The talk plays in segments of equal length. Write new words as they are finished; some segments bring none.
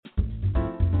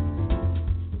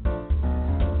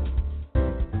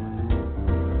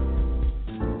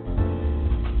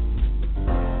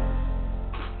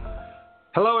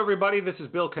Hello, everybody. This is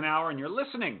Bill Knauer, and you're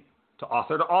listening to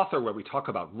Author2Author, where we talk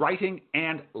about writing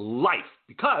and life.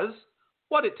 Because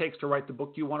what it takes to write the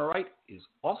book you want to write is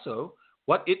also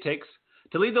what it takes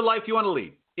to lead the life you want to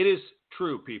lead. It is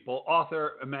true, people.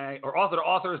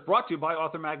 Author2Author is brought to you by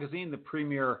Author Magazine, the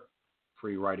premier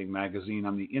free writing magazine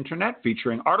on the internet,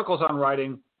 featuring articles on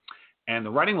writing and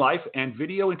the writing life and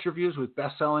video interviews with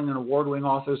best-selling and award-winning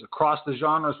authors across the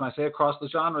genres. When I say across the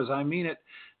genres, I mean it.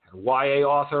 YA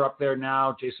author up there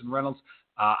now, Jason Reynolds.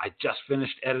 I just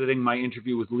finished editing my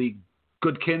interview with Lee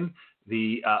Goodkin,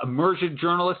 the immersion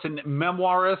journalist and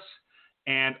memoirist.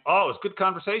 And, it was a good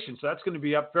conversation. So that's going to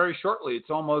be up very shortly. It's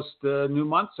almost a new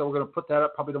month, so we're going to put that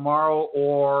up probably tomorrow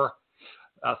or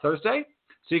Thursday.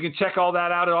 So you can check all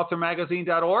that out at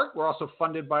authormagazine.org. We're also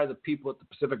funded by the people at the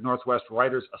Pacific Northwest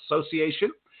Writers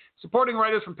Association, supporting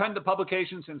writers from pen to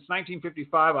publication since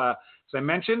 1955. As I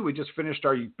mentioned, we just finished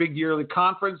our big yearly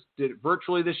conference, did it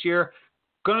virtually this year.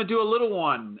 Going to do a little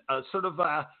one, sort of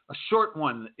a short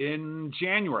one in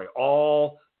January,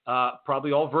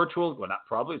 probably all virtual. Well, not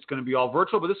probably, it's going to be all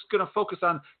virtual, but this is going to focus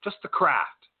on just the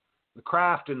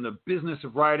craft and the business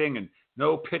of writing, and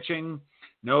no pitching,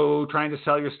 no trying to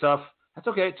sell your stuff. That's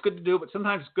okay. It's good to do, but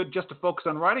sometimes it's good just to focus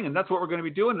on writing, and that's what we're going to be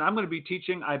doing. And I'm going to be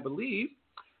teaching, I believe,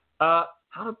 how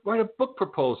to write a book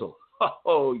proposal.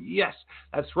 Oh, yes,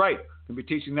 that's right. I'll be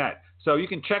teaching that. So you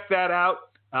can check that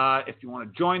out if you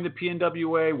want to join the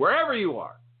PNWA, wherever you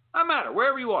are. No matter,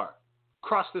 wherever you are,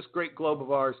 across this great globe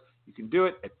of ours, you can do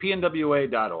it at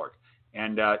pnwa.org.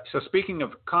 And so speaking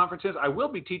of conferences, I will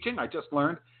be teaching, I just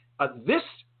learned,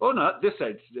 November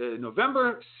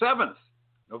 7th,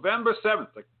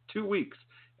 like 2 weeks,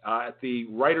 at the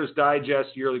Writer's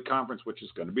Digest yearly conference, which is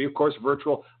going to be, of course,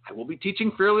 virtual. I will be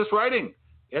teaching fearless writing.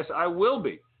 Yes, I will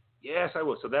be. Yes, I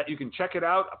will. So that you can check it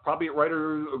out, probably at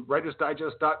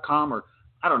writersdigest.com, or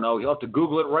I don't know. You'll have to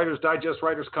Google it, Writer's Digest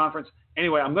Writers Conference.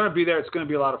 Anyway, I'm going to be there. It's going to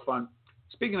be a lot of fun.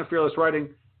 Speaking of fearless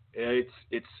writing, it's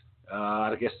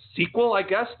sequel,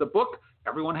 the book.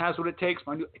 Everyone Has What It Takes.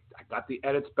 I got the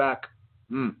edits back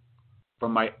from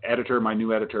my editor, my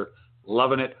new editor.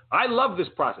 Loving it. I love this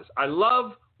process. I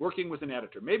love working with an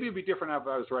editor. Maybe it'd be different if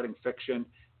I was writing fiction.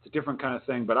 It's a different kind of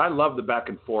thing, but I love the back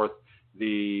and forth,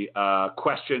 the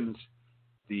questions,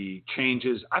 the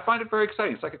changes. I find it very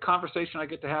exciting. It's like a conversation I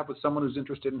get to have with someone who's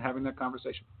interested in having that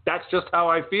conversation. That's just how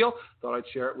I feel. Thought I'd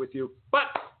share it with you. But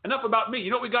enough about me. You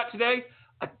know what we got today?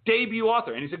 A debut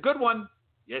author, and he's a good one.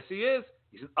 Yes, he is.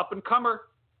 He's an up-and-comer.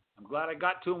 I'm glad I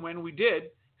got to him when we did.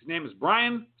 His name is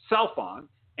Brian Selfon,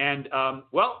 and,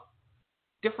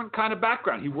 different kind of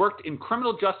background. He worked in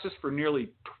criminal justice for nearly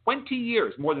 20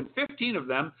 years, more than 15 of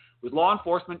them with law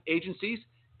enforcement agencies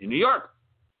in New York.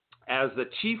 As the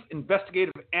Chief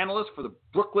Investigative Analyst for the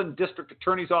Brooklyn District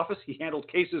Attorney's Office, he handled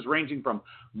cases ranging from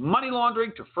money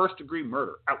laundering to first-degree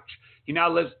murder. Ouch. He now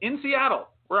lives in Seattle,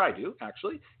 where I do,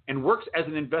 actually, and works as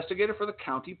an investigator for the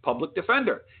county public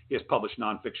defender. He has published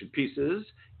nonfiction pieces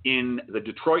in the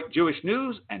Detroit Jewish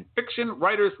News and Fiction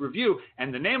Writers Review,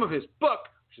 and the name of his book,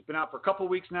 which has been out for a couple of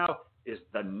weeks now, is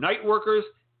The Nightworkers,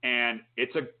 and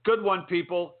it's a good one,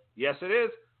 people. Yes, it is.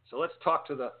 So let's talk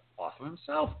to the author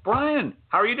himself. Brian,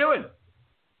 how are you doing?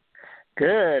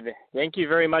 Good. Thank you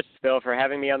very much, Bill, for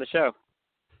having me on the show.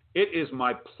 It is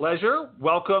my pleasure.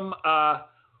 Welcome.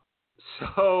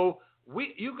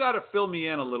 You got to fill me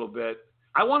in a little bit.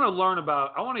 I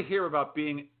want to hear about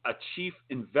being a chief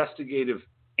investigative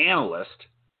analyst,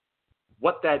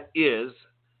 what that is.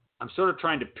 I'm sort of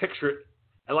trying to picture it.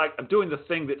 I'm doing the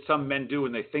thing that some men do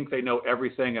when they think they know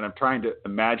everything, and I'm trying to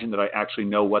imagine that I actually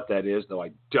know what that is, though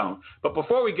I don't. But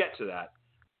before we get to that,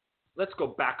 let's go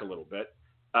back a little bit.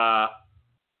 The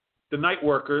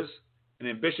Nightworkers, an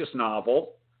ambitious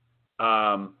novel,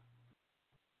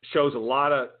 shows a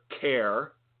lot of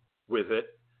care with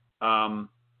it.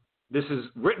 This is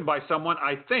written by someone,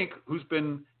 I think, who's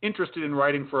been interested in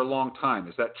writing for a long time.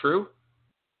 Is that true?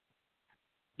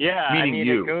 Yeah,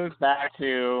 you. It goes back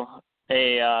to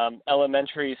a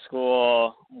elementary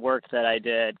school work that I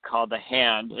did called The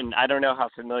Hand. And I don't know how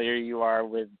familiar you are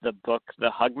with the book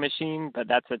The Hug Machine, but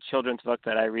that's a children's book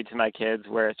that I read to my kids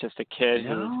where it's just a kid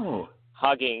who's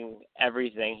hugging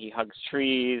everything. He hugs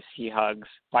trees, he hugs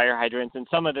fire hydrants, and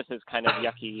some of this is kind of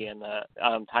yucky in the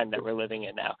time that we're living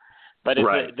in now. But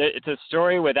it's a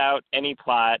story without any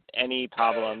plot, any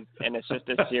problem, and it's just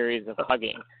a series of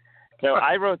hugging. So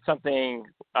I wrote something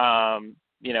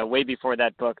way before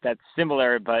that book that's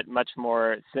similar but much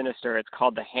more sinister. It's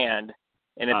called The Hand,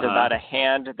 and it's about a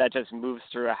hand that just moves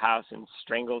through a house and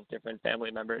strangles different family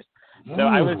members. So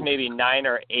I was maybe 9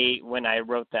 or 8 when I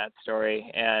wrote that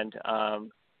story, and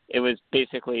it was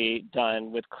basically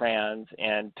done with crayons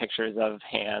and pictures of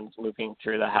hands moving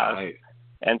through the house. Right.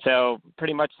 And so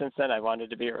pretty much since then, I wanted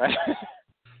to be a writer.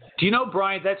 Do you know,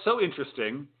 Brian, that's so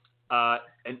interesting.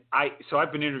 So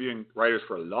I've been interviewing writers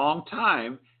for a long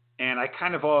time, and I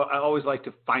always like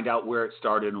to find out where it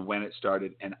started and when it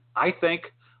started. And I think,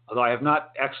 although I have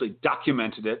not actually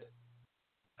documented it,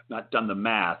 I've not done the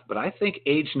math, but I think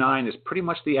age 9 is pretty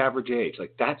much the average age.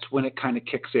 Like that's when it kind of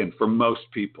kicks in for most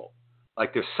people.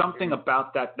 Like there's something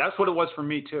about that. That's what it was for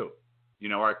me too. You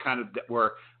know,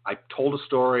 where I told a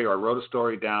story or I wrote a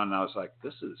story down, and I was like,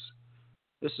 this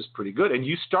is pretty good. And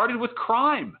you started with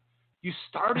crime. You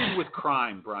started with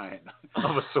crime, Brian,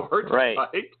 of a sort, right?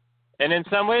 And in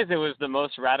some ways, it was the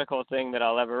most radical thing that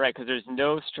I'll ever write because there's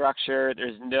no structure,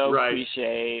 there's no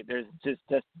cliche, there's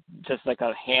just like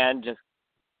a hand just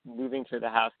moving through the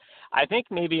house. I think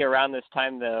maybe around this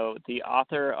time, though, the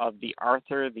author of the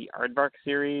Arthur the Aardvark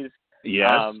series,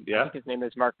 I think his name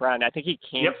is Mark Brown. I think he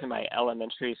came to my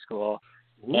elementary school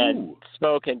and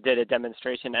spoke and did a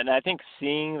demonstration. And I think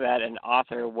seeing that an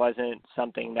author wasn't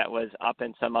something that was up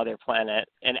in some other planet,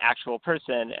 an actual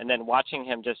person, and then watching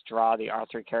him just draw the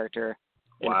Arthur character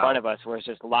in front of us where it's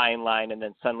just line, and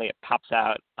then suddenly it pops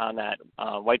out on that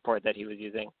whiteboard that he was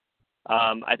using.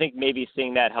 I think maybe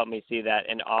seeing that helped me see that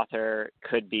an author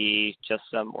could be just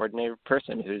some ordinary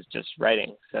person who's just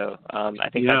writing. So I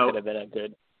think that could have been a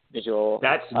good visual.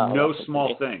 That's no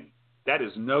small thing. That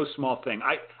is no small thing.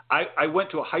 I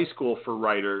went to a high school for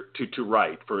to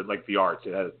write for like the arts.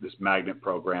 It had this magnet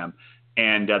program,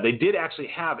 and they did actually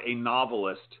have a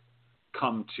novelist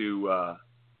come to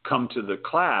the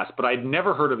class, but I'd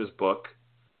never heard of his book.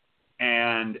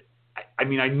 And I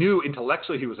mean, I knew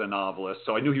intellectually he was a novelist,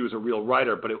 so I knew he was a real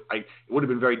writer. But it would have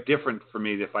been very different for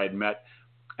me if I had met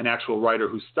an actual writer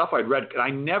whose stuff I'd read. And I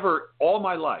never, all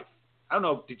my life. I don't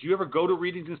know, did you ever go to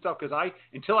readings and stuff? Because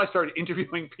until I started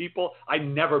interviewing people, I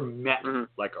never met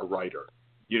like a writer.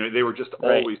 You know, they were just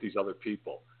always these other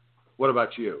people. What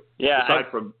about you? Yeah,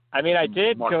 I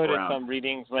did Mark go Brown. to some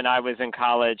readings when I was in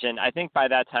college, and I think by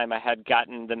that time I had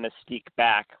gotten the mystique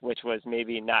back, which was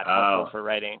maybe not helpful for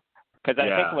writing. Because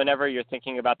I think whenever you're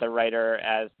thinking about the writer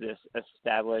as this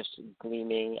established,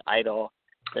 gleaming idol,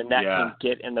 then that can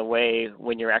get in the way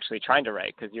when you're actually trying to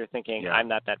write, because you're thinking, I'm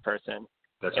not that person.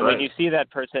 That's and when you see that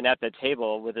person at the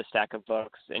table with a stack of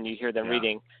books and you hear them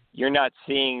reading, you're not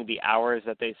seeing the hours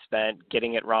that they spent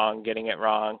getting it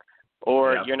wrong,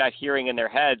 or you're not hearing in their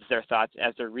heads their thoughts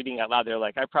as they're reading out loud. They're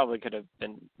like, I probably could have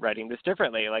been writing this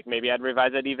differently. Like maybe I'd revise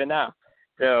it even now.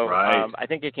 So I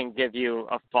think it can give you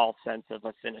a false sense of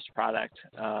a finished product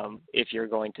if you're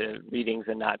going to readings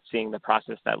and not seeing the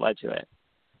process that led to it.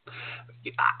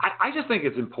 I just think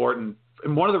it's important.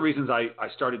 And one of the reasons I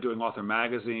started doing Author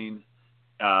Magazine,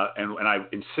 and I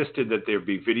insisted that there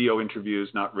be video interviews,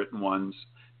 not written ones,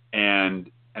 and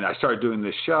I started doing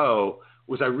this show,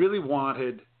 was I really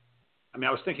wanted, I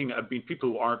was thinking,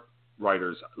 people who aren't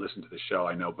writers listen to the show,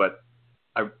 I know, but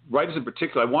writers in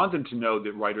particular, I wanted them to know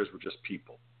that writers were just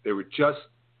people. They were just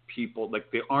people.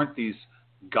 Like they aren't these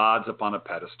gods up on a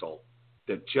pedestal.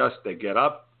 They get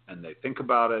up and they think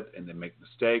about it and they make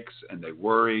mistakes and they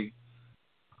worry.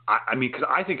 Because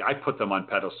I think I put them on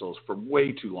pedestals for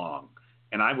way too long.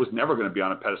 And I was never going to be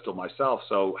on a pedestal myself,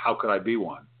 so how could I be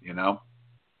one, you know?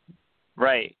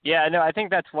 Right. Yeah, no, I think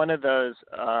that's one of those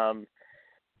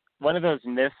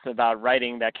myths about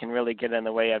writing that can really get in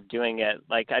the way of doing it.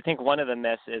 Like, I think one of the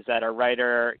myths is that a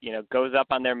writer, goes up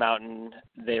on their mountain,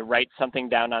 they write something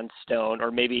down on stone,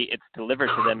 or maybe it's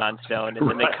delivered to them on stone, and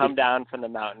then they come down from the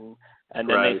mountain, and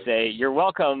then they say, you're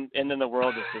welcome, and then the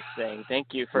world is just saying,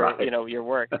 thank you for, your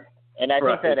work. And I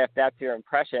think that if that's your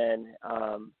impression,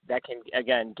 that can,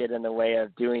 again, get in the way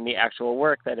of doing the actual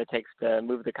work that it takes to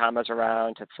move the commas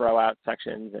around, to throw out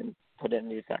sections and put in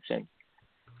new sections.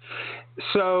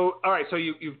 So, all right, so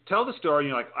you tell the story, and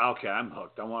you're like, okay, I'm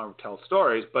hooked. I want to tell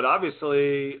stories. But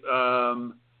obviously,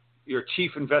 you're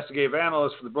Chief Investigative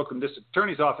Analyst for the Brooklyn District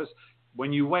Attorney's Office.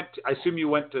 When you went, I assume you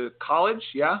went to college,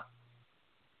 yeah?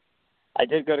 I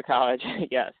did go to college,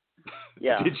 yes.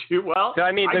 Yeah. Did you? Well, so,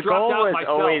 the goal was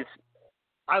myself. always...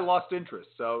 I lost interest,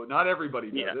 so not everybody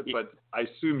did it, but I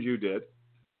assume you did.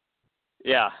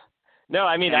 Yeah. No,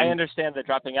 I understand the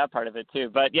dropping out part of it too.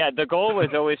 But yeah, the goal was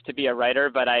always to be a writer,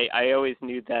 but I always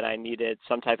knew that I needed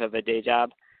some type of a day job.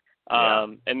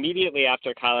 Immediately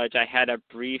after college, I had a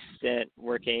brief stint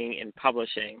working in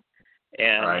publishing.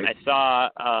 And I saw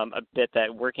a bit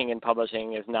that working in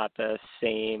publishing is not the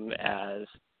same as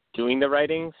doing the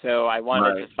writing. So I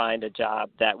wanted to find a job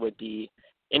that would be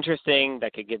interesting,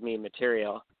 that could give me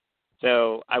material.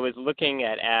 So I was looking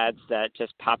at ads that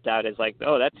just popped out as like,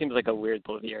 oh, that seems like a weird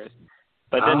goal of yours.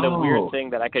 But then the weird thing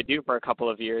that I could do for a couple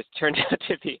of years turned out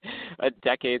to be a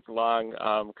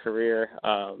decades-long career.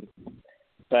 So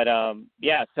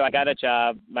I got a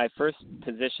job. My first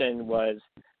position was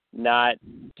not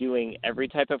doing every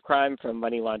type of crime, from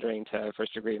money laundering to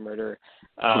first-degree murder,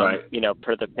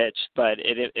 per the pitch. But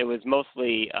it was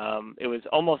mostly, it was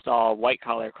almost all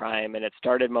white-collar crime, and it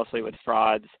started mostly with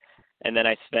frauds. And then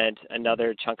I spent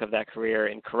another chunk of that career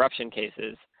in corruption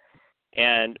cases.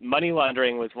 And money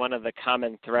laundering was one of the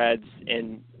common threads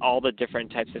in all the different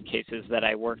types of cases that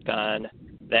I worked on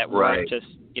that weren't just,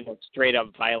 straight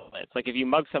up violence. Like if you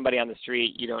mug somebody on the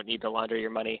street, you don't need to launder your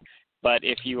money. But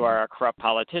if you are a corrupt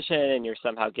politician and you're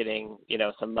somehow getting,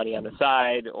 some money on the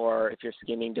side, or if you're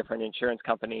scheming different insurance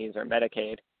companies or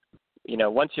Medicaid,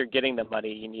 once you're getting the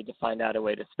money, you need to find out a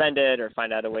way to spend it or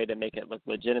find out a way to make it look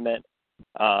legitimate.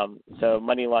 So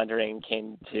money laundering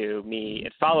came to me.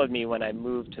 It followed me when I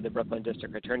moved to the Brooklyn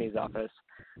District Attorney's Office,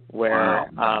 where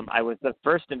I was the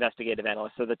first investigative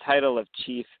analyst. So the title of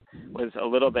chief was a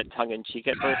little bit tongue-in-cheek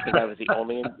at first, because I was the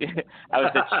only I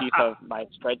was the chief of my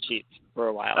spreadsheets for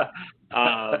a while.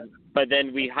 But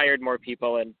then we hired more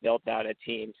people and built out a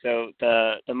team. So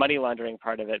the money laundering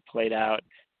part of it played out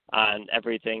on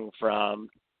everything from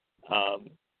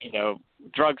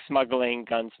drug smuggling,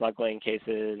 gun smuggling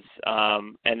cases,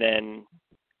 and then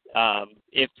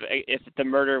if the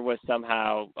murder was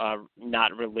somehow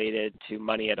not related to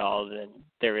money at all, then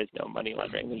there is no money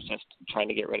laundering. There's just trying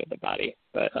to get rid of the body.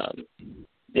 But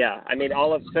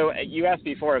so you asked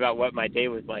before about what my day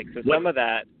was like. So some of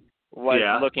that was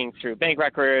looking through bank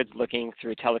records, looking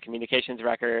through telecommunications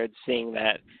records, seeing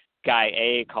that guy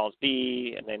A calls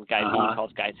B, and then guy B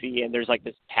calls guy C, and there's like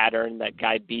this pattern that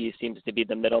guy B seems to be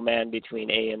the middleman between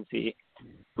A and C.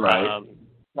 Right.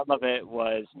 Some of it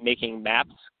was making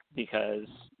maps, because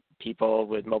people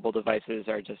with mobile devices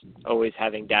are just always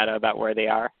having data about where they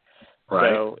are.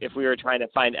 Right. So if we were trying to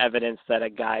find evidence that a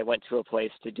guy went to a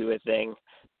place to do a thing,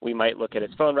 we might look at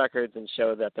his phone records and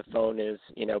show that the phone is,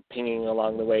 pinging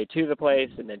along the way to the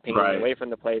place and then pinging away from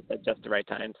the place at just the right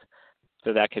times.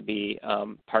 So that could be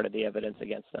part of the evidence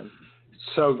against them.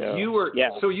 So you were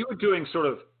doing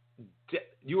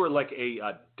you were like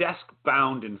a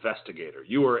desk-bound investigator.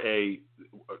 You were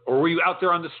or were you out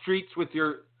there on the streets with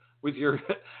your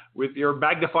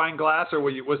magnifying glass, or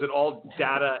was it all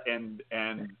data and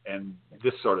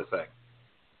this sort of thing?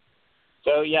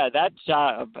 So that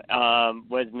job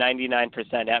was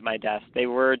 99% at my desk. They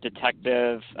were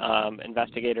detective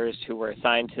investigators who were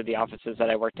assigned to the offices that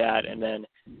I worked at, and then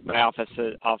my office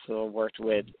also worked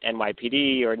with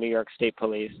NYPD or New York State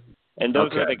Police, and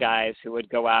those were the guys who would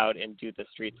go out and do the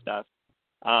street stuff.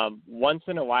 Once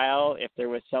in a while, if there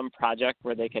was some project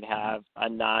where they could have a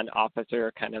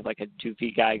non-officer, kind of like a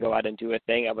doofy guy, go out and do a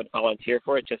thing, I would volunteer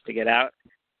for it just to get out.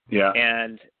 Yeah.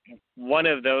 And one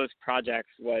of those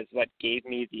projects was what gave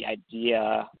me the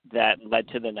idea that led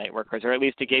to the Nightworkers, or at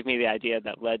least it gave me the idea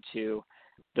that led to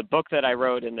the book that I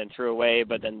wrote and then threw away,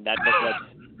 but then that book led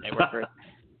to Nightworkers.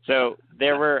 So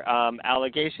there were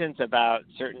allegations about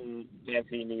certain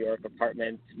fancy New York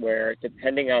apartments where,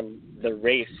 depending on the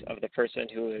race of the person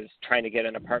who is trying to get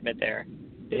an apartment there,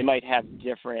 they might have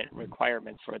different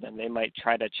requirements for them. They might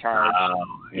try to charge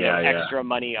extra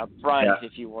money up front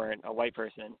if you weren't a white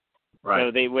person. Right.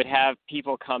 So they would have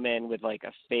people come in with like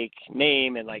a fake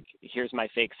name and like, here's my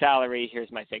fake salary,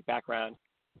 here's my fake background.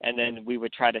 And then we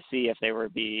would try to see if they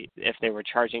were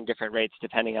charging different rates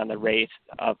depending on the race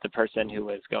of the person who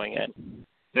was going in.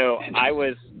 So I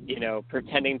was,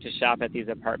 pretending to shop at these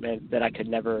apartments that I could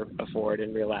never afford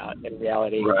in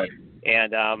reality. Right.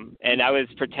 And I was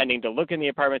pretending to look in the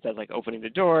apartments. I was like opening the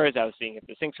doors. I was seeing if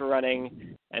the sinks were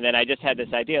running. And then I just had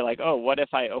this idea like, oh, what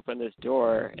if I open this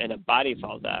door and a body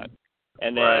falls out?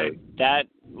 And then that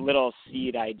little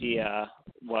seed idea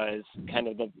was kind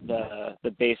of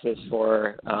the basis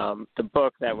for the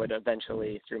book that would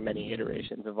eventually, through many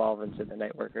iterations, evolve into the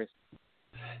Nightworkers.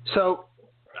 So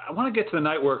I want to get to the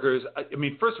Nightworkers. I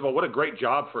mean, first of all, what a great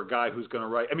job for a guy who's going to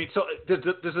write. I mean, so does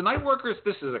the Nightworkers,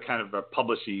 this is a kind of a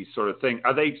publishy sort of thing.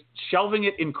 Are they shelving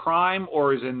it in crime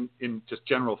or is in just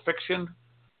general fiction?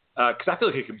 Because I feel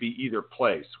like it could be either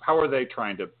place. How are they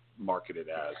trying to market it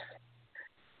as?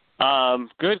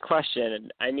 Good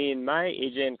question. I mean, my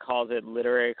agent calls it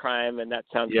literary crime, and that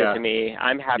sounds good to me.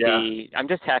 I'm happy. Yeah. I'm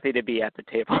just happy to be at the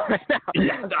table right now.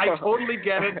 Yeah, I totally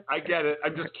get it. I get it.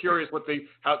 I'm just curious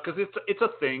because it's a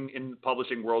thing in the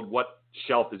publishing world. What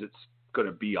shelf is it going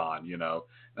to be on? And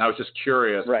I was just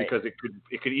curious because it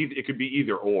could be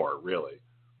either or, really.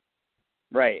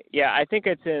 Right. Yeah, I think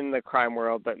it's in the crime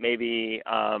world, but maybe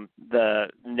the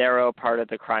narrow part of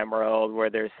the crime world where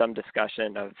there's some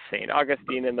discussion of St.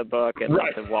 Augustine in the book and Right.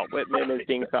 lots of Walt Whitman is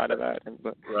being thought about.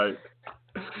 Right.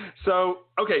 So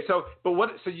okay, but what?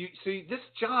 So you see this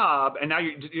job, and now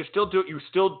you're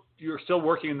still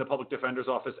working in the public defender's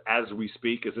office as we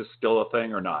speak. Is this still a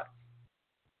thing or not?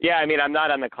 Yeah, I mean, I'm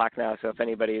not on the clock now, so if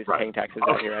anybody's paying taxes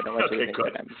out here, I don't want you to think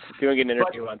that I'm doing an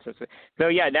interview once. So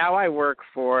yeah, now I work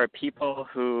for people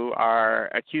who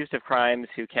are accused of crimes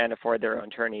who can't afford their own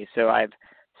attorneys. So I've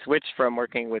switched from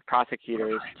working with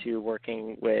prosecutors to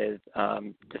working with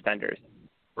defenders.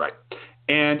 Right.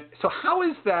 And so how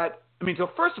is that? I mean, so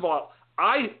first of all,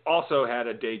 I also had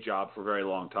a day job for a very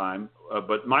long time,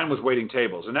 but mine was waiting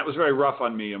tables, and that was very rough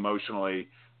on me emotionally,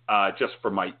 just for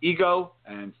my ego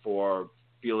and for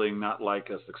feeling not like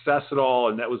a success at all,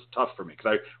 and that was tough for me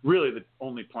because the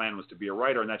only plan was to be a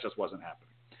writer, and that just wasn't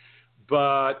happening.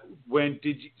 But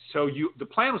the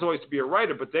plan was always to be a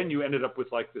writer, but then you ended up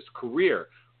with like this career.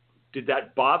 Did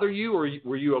that bother you, or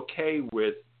were you okay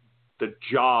with the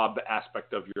job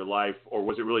aspect of your life, or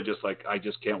was it really just like, I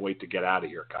just can't wait to get out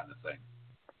of here kind of thing?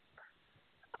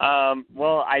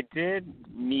 Well, I did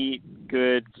meet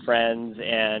good friends,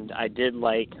 and I did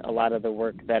like a lot of the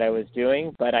work that I was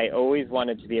doing, but I always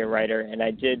wanted to be a writer, and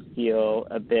I did feel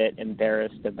a bit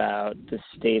embarrassed about the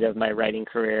state of my writing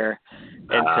career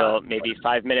until maybe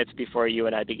 5 minutes before you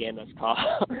and I began this call.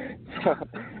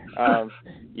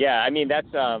 Yeah, I mean,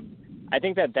 I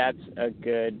think that's a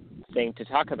good thing to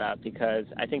talk about, because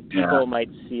I think people might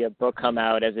see a book come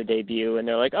out as a debut, and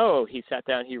they're like, oh, he sat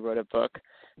down, he wrote a book,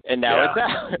 and now it's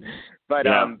out. But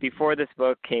before this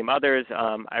book came others.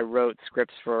 I wrote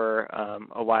scripts for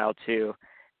a while too,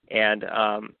 and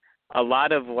a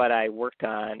lot of what I worked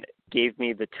on gave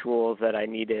me the tools that I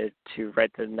needed to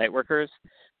write the Nightworkers.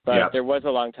 But there was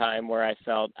a long time where I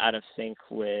felt out of sync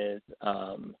with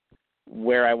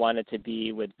where I wanted to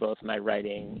be with both my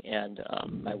writing and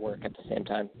my work at the same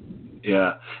time.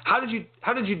 Yeah. How did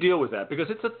you deal with that? Because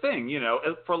it's a thing,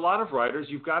 for a lot of writers,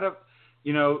 you've got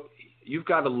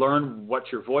to learn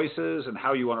what your voice is and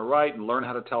how you want to write and learn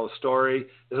how to tell a story.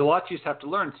 There's a lot you just have to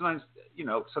learn. Sometimes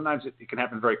it can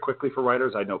happen very quickly for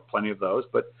writers. I know plenty of those,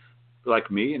 but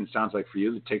like me, and it sounds like for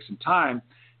you, it takes some time.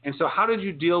 And so how did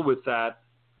you deal with that?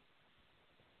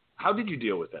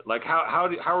 Like how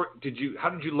did you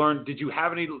learn? Did you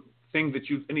have any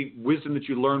wisdom that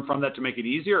you learned from that to make it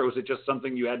easier, or was it just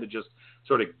something you had to just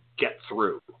sort of get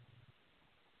through?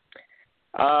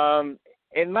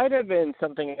 It might have been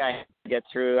something I had to get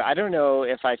through. I don't know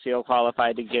if I feel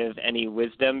qualified to give any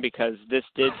wisdom, because this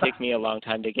did take me a long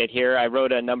time to get here. I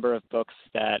wrote a number of books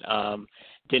that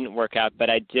didn't work out,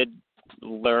 but I did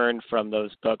learn from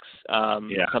those books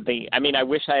something. I mean, I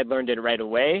wish I had learned it right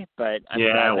away, but I'm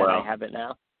glad that I have it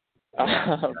now.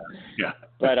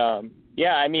 But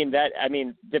I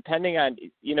mean, depending on,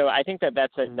 I think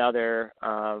that's another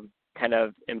kind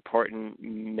of important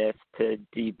myth to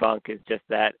debunk, is just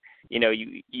that,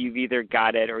 you've either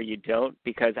got it or you don't,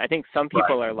 because I think some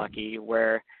people are lucky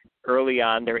where early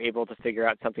on they're able to figure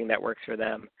out something that works for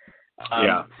them.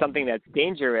 Something that's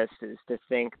dangerous is to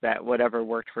think that whatever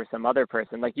worked for some other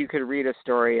person, like you could read a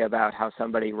story about how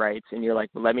somebody writes and you're like,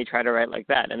 well, let me try to write like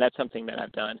that. And that's something that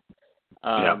I've done.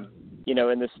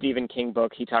 In the Stephen King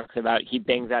book, he talks about, he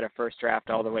bangs out a first draft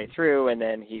all the way through and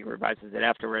then he revises it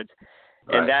afterwards.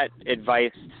 And that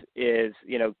advice is,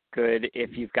 good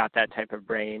if you've got that type of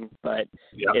brain, but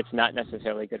it's not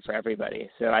necessarily good for everybody.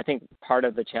 So I think part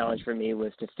of the challenge for me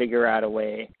was to figure out a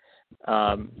way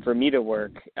for me to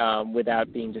work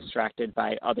without being distracted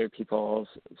by other people's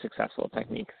successful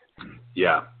techniques.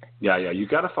 Yeah. You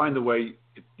got to find the way.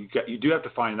 You do have to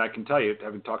find, and I can tell you,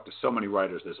 having talked to so many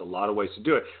writers, there's a lot of ways to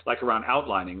do it. Like around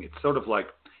outlining, it's sort of like,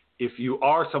 if you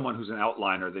are someone who's an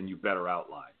outliner, then you better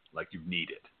outline, like you need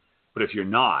it. But if you're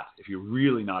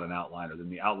really not an outliner, then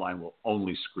the outline will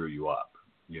only screw you up,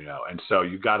 and so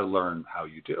you got to learn how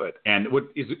you do it. And what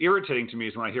is irritating to me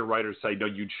is when I hear writers say, no,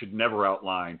 you should never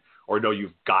outline, or no,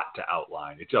 you've got to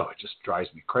outline. It just drives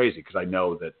me crazy, because I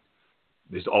know that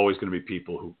there's always going to be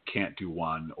people who can't do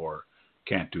one or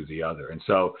can't do the other. And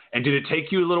so, and did it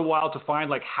take you a little while to find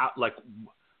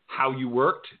how you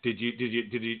worked? Did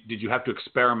you have to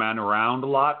experiment around a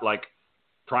lot, like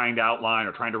trying to outline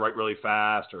or trying to write really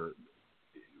fast, or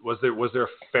was there a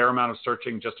fair amount of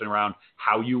searching just around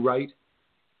how you write?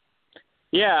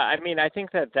 Yeah, I mean, I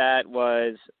think that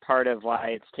was part of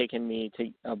why it's taken me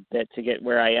a bit to get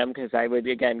where I am, because I would,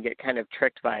 again, get kind of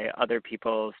tricked by other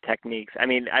people's techniques. I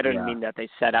mean, I don't Yeah. mean that they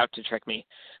set out to trick me,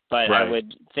 but Right. I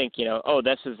would think, oh,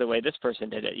 this is the way this person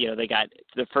did it. They got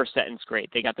the first sentence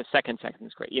great. They got the second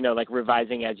sentence great, like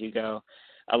revising as you go.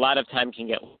 A lot of time can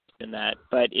get lost in that.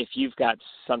 But if you've got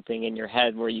something in your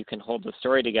head where you can hold the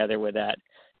story together with that,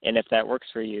 and if that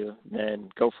works for you, then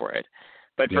go for it.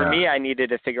 But for me, I needed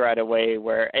to figure out a way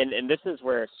where, and this is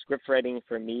where script writing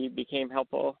for me became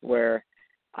helpful, where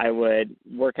I would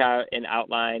work out an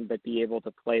outline but be able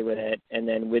to play with it. And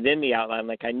then within the outline,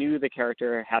 like I knew the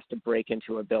character has to break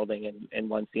into a building in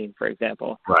one scene, for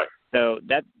example. Right. So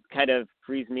that kind of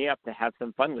frees me up to have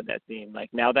some fun with that scene. Like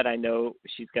now that I know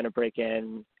she's going to break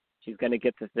in, she's going to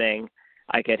get the thing,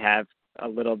 I could have a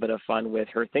little bit of fun with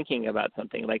her thinking about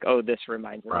something like, oh, this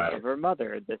reminds her of her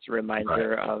mother. This reminds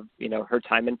her of, her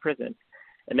time in prison.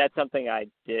 And that's something I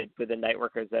did with the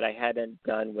Nightworkers that I hadn't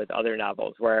done with other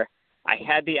novels, where I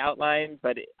had the outline,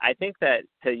 but I think that,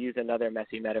 to use another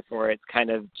messy metaphor, it's kind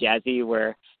of jazzy,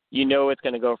 where it's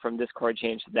going to go from this chord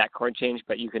change to that chord change,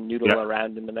 but you can noodle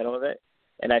around in the middle of it.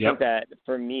 And I think that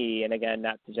for me, and again,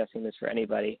 not suggesting this for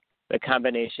anybody, the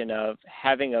combination of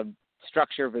having a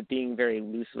structure but being very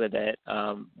loose with it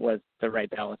was the right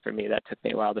balance for me. That took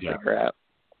me a while to figure out.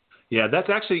 Yeah, that's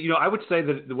actually, I would say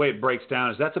that the way it breaks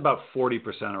down is that's about 40%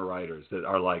 of writers that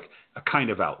are like a kind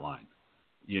of outline.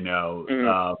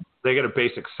 They get a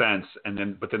basic sense,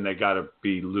 but then they got to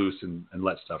be loose and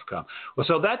let stuff come. Well,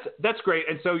 so that's great.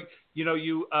 And so,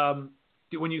 you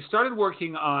when you started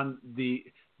working on the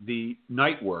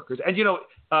Nightworkers, and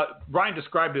Brian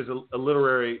described it as a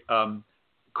literary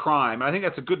crime. I think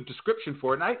that's a good description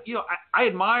for it. And I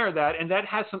admire that, and that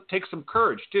takes some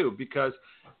courage too, because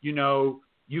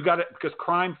because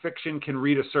crime fiction can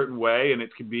read a certain way, and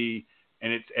it can be,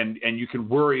 and you can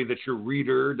worry that your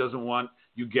reader doesn't want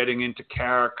you getting into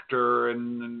character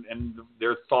and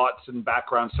their thoughts and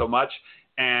background so much.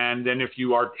 And then if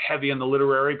you are heavy in the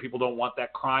literary, people don't want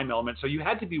that crime element. So you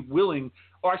had to be willing,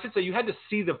 or I should say, you had to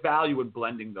see the value in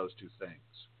blending those two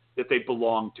things, that they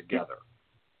belong together.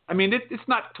 I mean, it's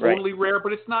not totally rare,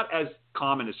 but it's not as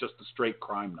common as just a straight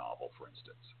crime novel, for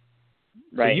instance.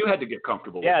 Right. So you had to get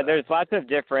comfortable with that. There's lots of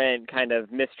different kind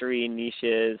of mystery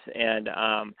niches, and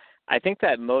I think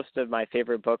that most of my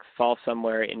favorite books fall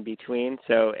somewhere in between.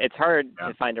 So it's hard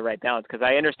to find a right balance, because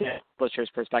I understand the publisher's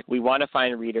perspective. We want to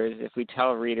find readers. If we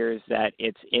tell readers that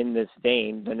it's in this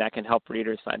vein, then that can help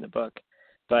readers find the book.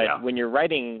 But when you're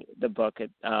writing the book,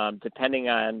 depending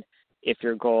on if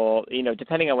your goal,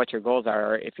 depending on what your goals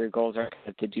are, if your goals are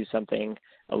to do something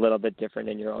a little bit different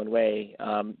in your own way,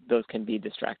 those can be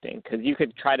distracting, because you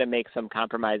could try to make some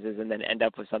compromises and then end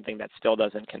up with something that still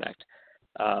doesn't connect.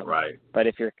 But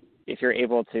if you're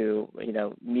able to,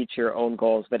 meet your own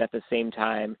goals, but at the same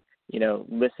time,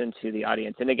 listen to the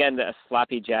audience. And again, the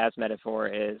sloppy jazz metaphor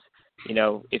is,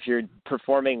 if you're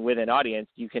performing with an audience,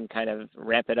 you can kind of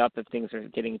ramp it up if things are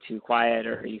getting too quiet,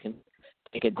 or you can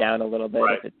take it down a little bit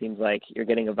if it seems like you're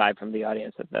getting a vibe from the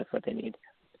audience if that's what they need.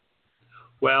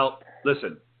 Well,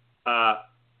 listen,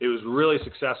 it was really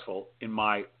successful in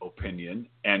my opinion.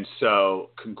 And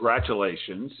so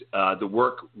congratulations. The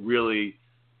work really,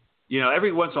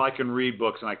 every once in a while I can read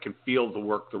books and I can feel the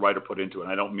work the writer put into it.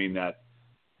 And I don't mean that,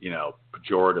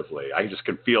 pejoratively. I just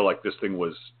can feel like this thing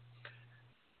was,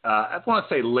 I don't want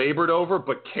to say labored over,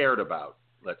 but cared about,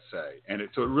 let's say. And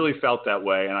so it really felt that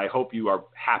way. And I hope you are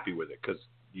happy with it, because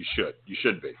you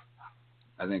should be.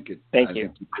 I think you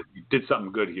did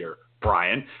something good here,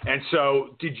 Brian. And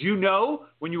so did you know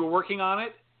when you were working on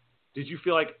it, did you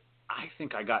feel like, I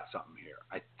think I got something here?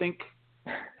 I think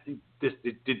this,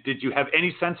 did you have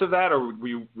any sense of that, or were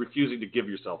you refusing to give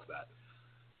yourself that?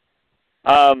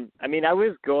 I mean, I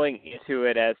was going into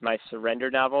it as my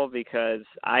surrender novel, because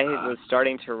I was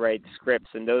starting to write scripts,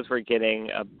 and those were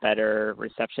getting a better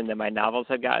reception than my novels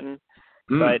had gotten.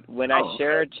 But when I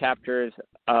shared chapters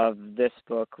of this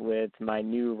book with my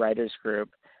new writers group,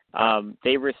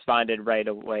 they responded right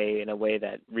away in a way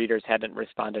that readers hadn't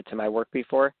responded to my work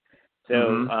before.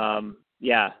 So,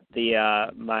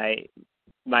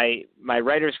 my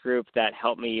writers group that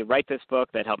helped me write this book,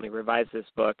 that helped me revise this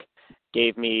book,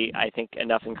 gave me, I think,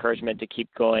 enough encouragement to keep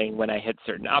going when I hit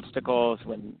certain obstacles,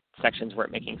 when sections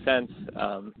weren't making sense.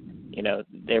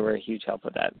 They were a huge help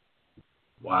with that.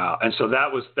 Wow. And so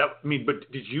that was that. I mean,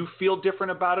 but did you feel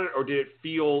different about it, or did it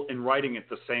feel in writing it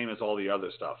the same as all the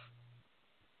other stuff?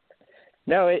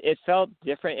 No, it felt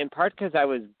different in part because I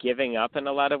was giving up in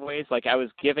a lot of ways. Like I was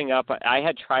giving up. I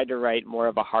had tried to write more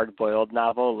of a hard-boiled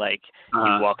novel, like he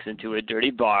walks into a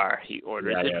dirty bar, he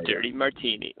orders a dirty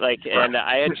martini. And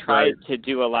I had tried to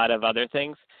do a lot of other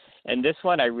things. And this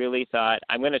one, I really thought,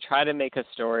 I'm going to try to make a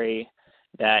story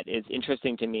that is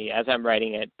interesting to me as I'm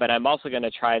writing it, but I'm also going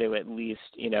to try to at least,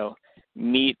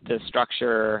 meet the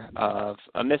structure of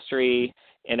a mystery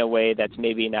in a way that's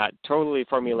maybe not totally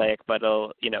formulaic, but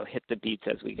it'll, hit the beats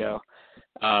as we go.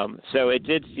 So it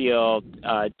did feel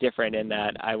different in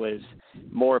that I was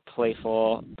more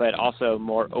playful, but also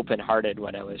more open-hearted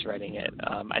when I was writing it.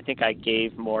 I think I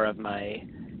gave more of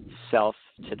myself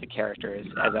to the characters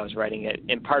as I was writing it,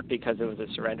 in part because it was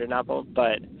a surrender novel.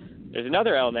 But there's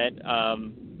another element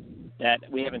that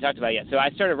we haven't talked about yet. So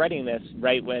I started writing this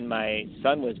right when my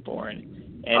son was born.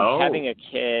 And having a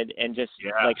kid and just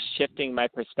shifting my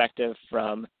perspective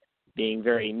from being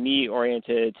very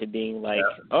me-oriented to being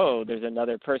oh, there's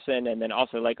another person, and then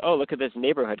also oh, look at this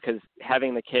neighborhood, because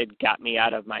having the kid got me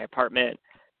out of my apartment.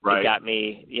 It got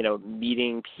me,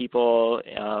 meeting people,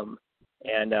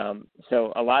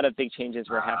 so a lot of big changes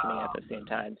were happening at the same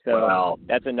time. So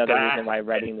that's another reason why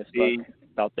writing this book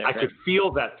felt different. I could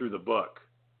feel that through the book.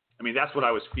 I mean, that's what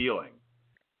I was feeling.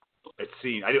 It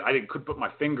seemed I couldn't put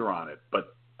my finger on it,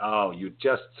 but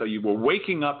you were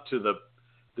waking up to the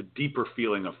deeper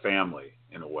feeling of family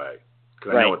in a way.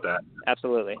 Because I know what that is.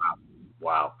 Absolutely.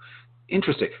 Wow.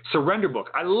 Interesting. Surrender book.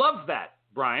 I love that,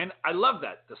 Brian. I love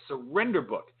that. The surrender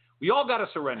book. We all got to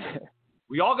surrender.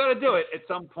 We all got to do it at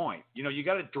some point. You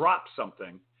got to drop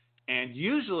something. And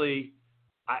usually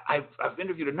I've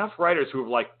interviewed enough writers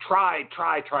who have try,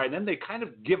 and then they kind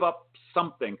of give up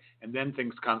something, and then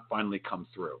things finally come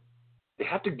through. They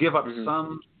have to give up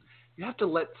some. You have to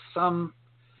let some.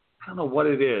 I don't know what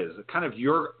it is. Kind of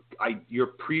your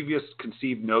previous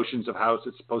conceived notions of how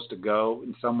it's supposed to go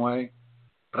in some way.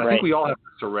 But I think we all have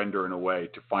to surrender in a way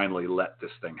to finally let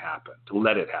this thing happen. To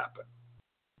let it happen.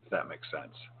 If that makes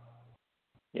sense.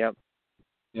 Yep.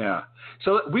 Yeah.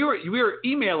 So we were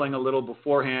emailing a little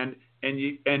beforehand, and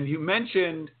you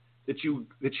mentioned that you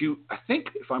I think,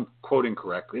 if I'm quoting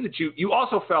correctly, that you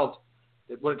also felt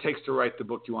that what it takes to write the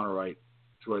book you want to write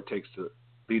is what it takes to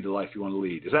lead the life you want to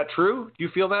lead. Is that true? Do you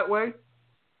feel that way?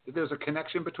 That there's a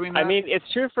connection between that? I mean, it's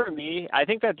true for me. I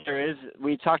think that there is.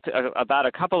 We talked about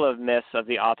a couple of myths of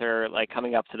the author,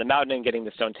 coming up to the mountain and getting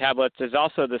the stone tablets. There's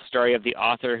also the story of the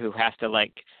author who has to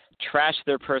trash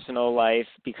their personal life,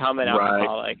 become an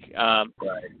alcoholic.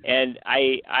 And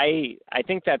I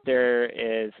think that there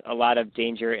is a lot of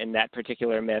danger in that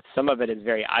particular myth. Some of it is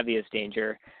very obvious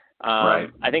danger.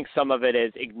 I think some of it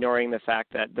is ignoring the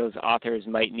fact that those authors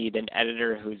might need an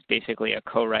editor who's basically a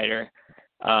co-writer.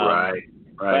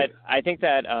 But I think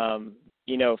that,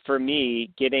 for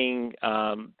me,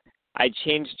 I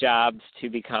changed jobs to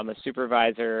become a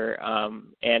supervisor,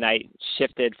 and I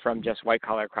shifted from just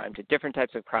white-collar crime to different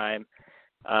types of crime.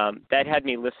 That had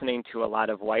me listening to a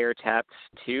lot of wiretaps,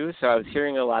 too, so I was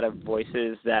hearing a lot of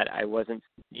voices that I wasn't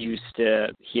used to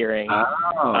hearing.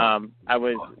 I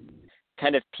was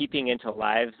kind of peeping into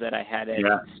lives that I hadn't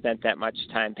spent that much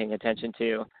time paying attention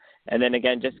to. And then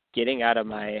again, just getting out of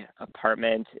my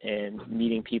apartment and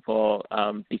meeting people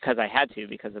because I had to,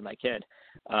 because of my kid,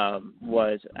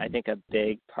 was, I think, a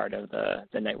big part of the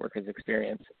Nightworkers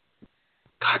experience.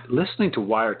 God, listening to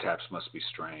wiretaps must be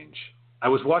strange. I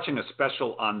was watching a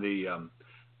special on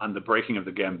the breaking of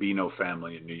the Gambino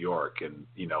family in New York, and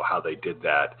how they did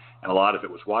that, and a lot of it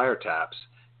was wiretaps.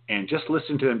 And just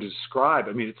listening to them describe,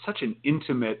 I mean, it's such an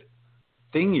intimate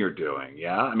thing you're doing,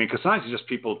 yeah? I mean, because sometimes it's just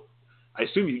people, I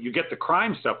assume you get the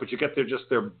crime stuff, but you get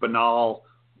their banal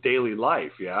daily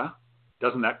life, yeah?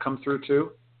 Doesn't that come through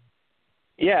too?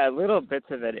 Yeah, little bits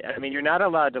of it. I mean, you're not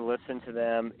allowed to listen to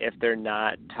them if they're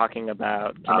not talking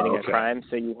about committing a crime,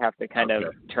 so you have to kind of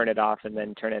turn it off and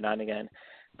then turn it on again.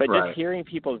 But just hearing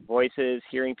people's voices,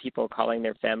 hearing people calling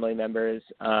their family members,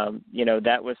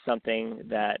 that was something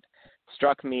that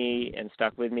struck me and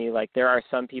stuck with me. There are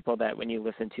some people that when you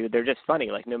listen to, they're just funny,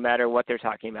 no matter what they're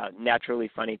talking about, naturally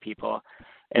funny people.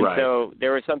 And so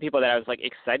there were some people that I was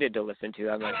excited to listen to.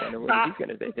 I'm I wonder what he's going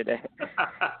to say today.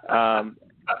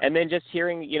 And then just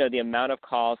hearing, the amount of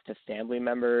calls to family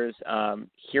members,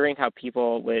 hearing how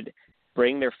people would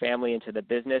bring their family into the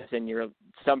business, and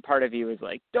some part of you is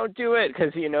don't do it,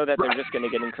 because you know that they're just going to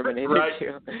get incriminated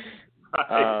too.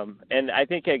 And I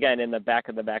think, again, in the back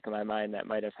of my mind, that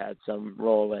might have had some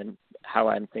role in how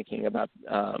I'm thinking about,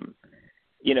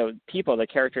 people, the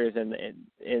characters in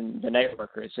the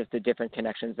Nightworkers, just the different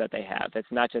connections that they have. It's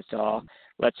not just all,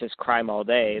 let's just crime all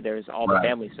day. There's all the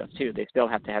family stuff, too. They still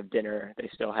have to have dinner. They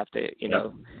still have to,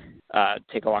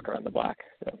 take a walk around the block.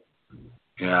 So.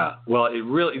 Yeah, well,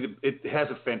 it has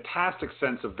a fantastic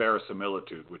sense of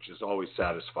verisimilitude, which is always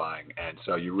satisfying, and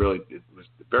so it was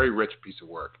a very rich piece of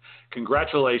work.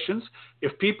 Congratulations!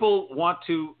 If people want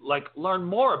to learn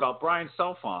more about Brian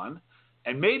Selfon,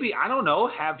 and maybe, I don't know,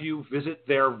 have you visit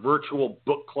their virtual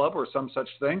book club or some such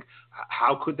thing,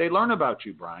 how could they learn about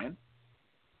you, Brian?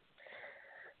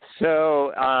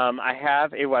 So I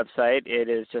have a website. It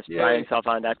is just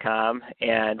brianselfon.com,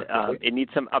 and it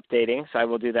needs some updating, so I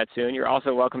will do that soon. You're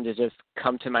also welcome to just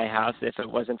come to my house if it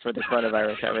wasn't for the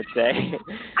coronavirus, I would say.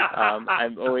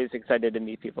 I'm always excited to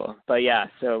meet people. But, yeah,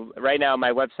 so right now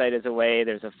my website is away.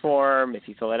 There's a form. If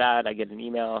you fill it out, I get an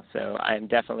email. So I'm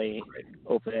definitely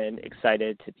open,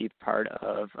 excited to be part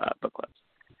of book clubs.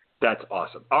 That's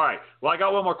awesome. All right. Well, I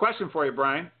got one more question for you,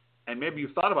 Brian, and maybe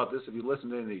you've thought about this if you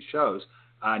listened to any of these shows.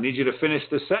 I need you to finish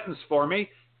this sentence for me.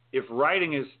 If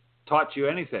writing has taught you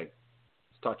anything,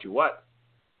 it's taught you what?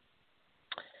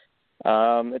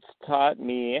 It's taught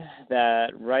me that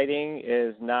writing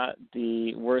is not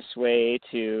the worst way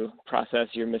to process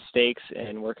your mistakes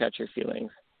and work out your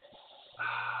feelings.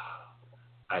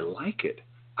 I like it.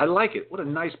 I like it. What a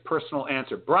nice personal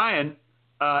answer. Brian,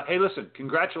 hey, listen,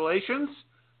 congratulations.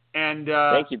 And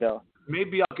thank you, Bill.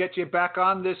 Maybe I'll get you back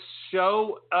on this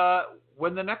show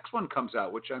when the next one comes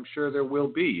out, which I'm sure there will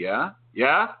be, yeah?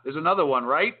 Yeah? There's another one,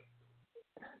 right?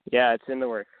 Yeah, it's in the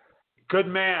works. Good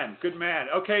man. Good man.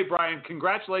 Okay, Brian,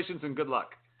 congratulations and good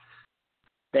luck.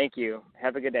 Thank you.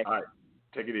 Have a good day. All right.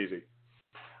 Take it easy.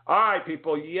 All right,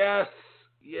 people. Yes.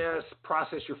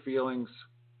 Process your feelings.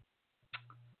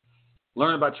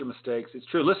 Learn about your mistakes. It's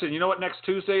true. Listen, you know what next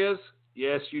Tuesday is?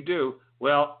 Yes, you do.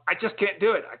 Well, I just can't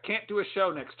do it. I can't do a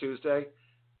show next Tuesday.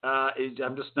 I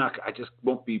just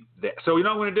won't be there. So you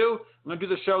know what I'm going to do? I'm going to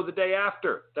do the show the day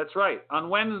after. That's right. On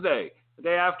Wednesday, the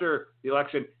day after the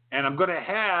election. And I'm going to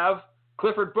have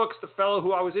Clifford Brooks, the fellow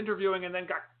who I was interviewing and then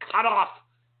got cut off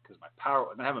because my power,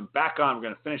 and I have him back on. We're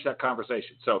going to finish that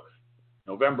conversation. So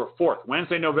November 4th,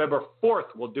 Wednesday, November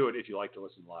 4th, we'll do it if you like to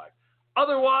listen live.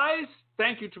 Otherwise,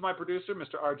 thank you to my producer,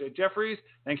 Mr. R.J. Jeffries.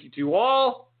 Thank you to you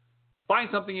all. Find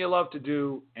something you love to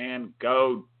do and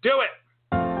go do it.